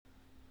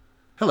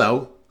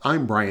Hello,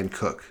 I'm Brian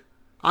Cook.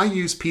 I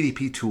use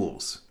PDP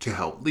tools to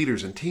help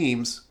leaders and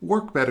teams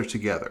work better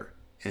together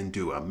and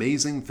do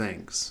amazing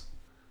things.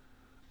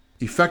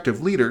 Effective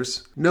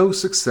leaders know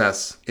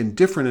success in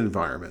different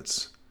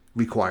environments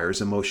requires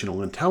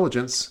emotional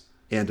intelligence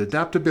and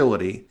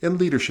adaptability in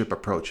leadership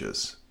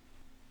approaches.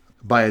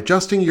 By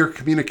adjusting your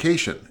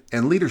communication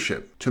and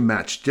leadership to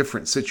match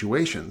different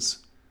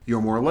situations,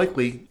 you're more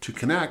likely to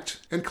connect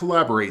and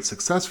collaborate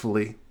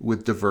successfully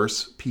with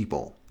diverse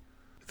people.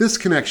 This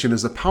connection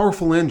is a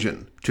powerful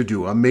engine to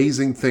do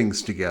amazing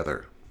things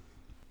together.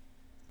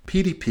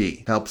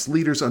 PDP helps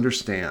leaders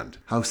understand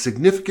how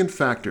significant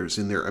factors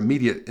in their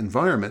immediate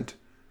environment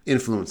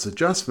influence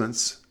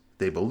adjustments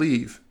they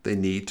believe they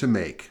need to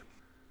make.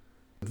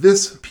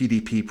 This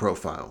PDP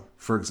profile,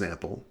 for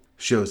example,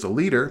 shows a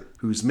leader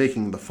who's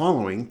making the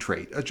following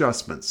trait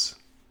adjustments.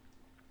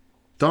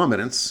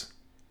 Dominance,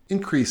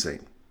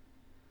 increasing.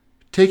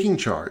 Taking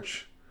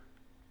charge,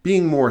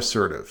 being more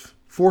assertive,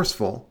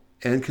 forceful,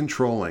 and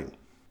controlling.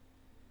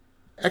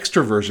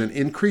 Extroversion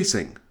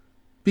increasing,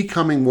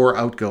 becoming more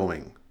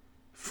outgoing,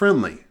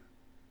 friendly,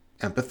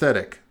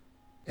 empathetic,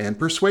 and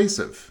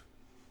persuasive.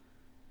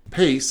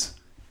 Pace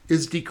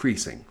is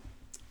decreasing.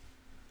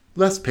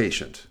 Less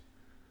patient,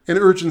 an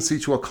urgency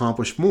to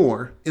accomplish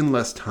more in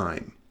less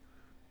time.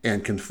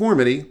 And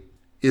conformity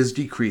is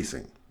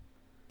decreasing,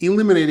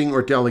 eliminating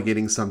or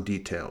delegating some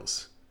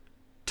details,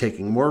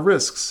 taking more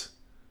risks,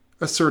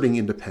 asserting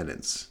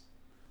independence,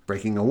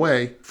 breaking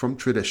away from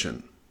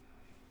tradition.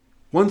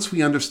 Once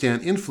we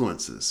understand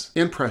influences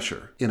and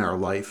pressure in our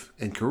life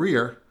and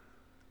career,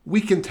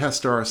 we can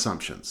test our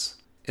assumptions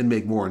and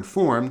make more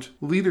informed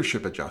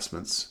leadership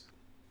adjustments.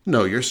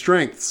 Know your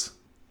strengths.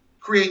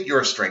 Create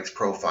your strengths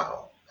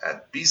profile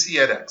at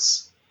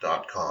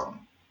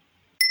bcedx.com.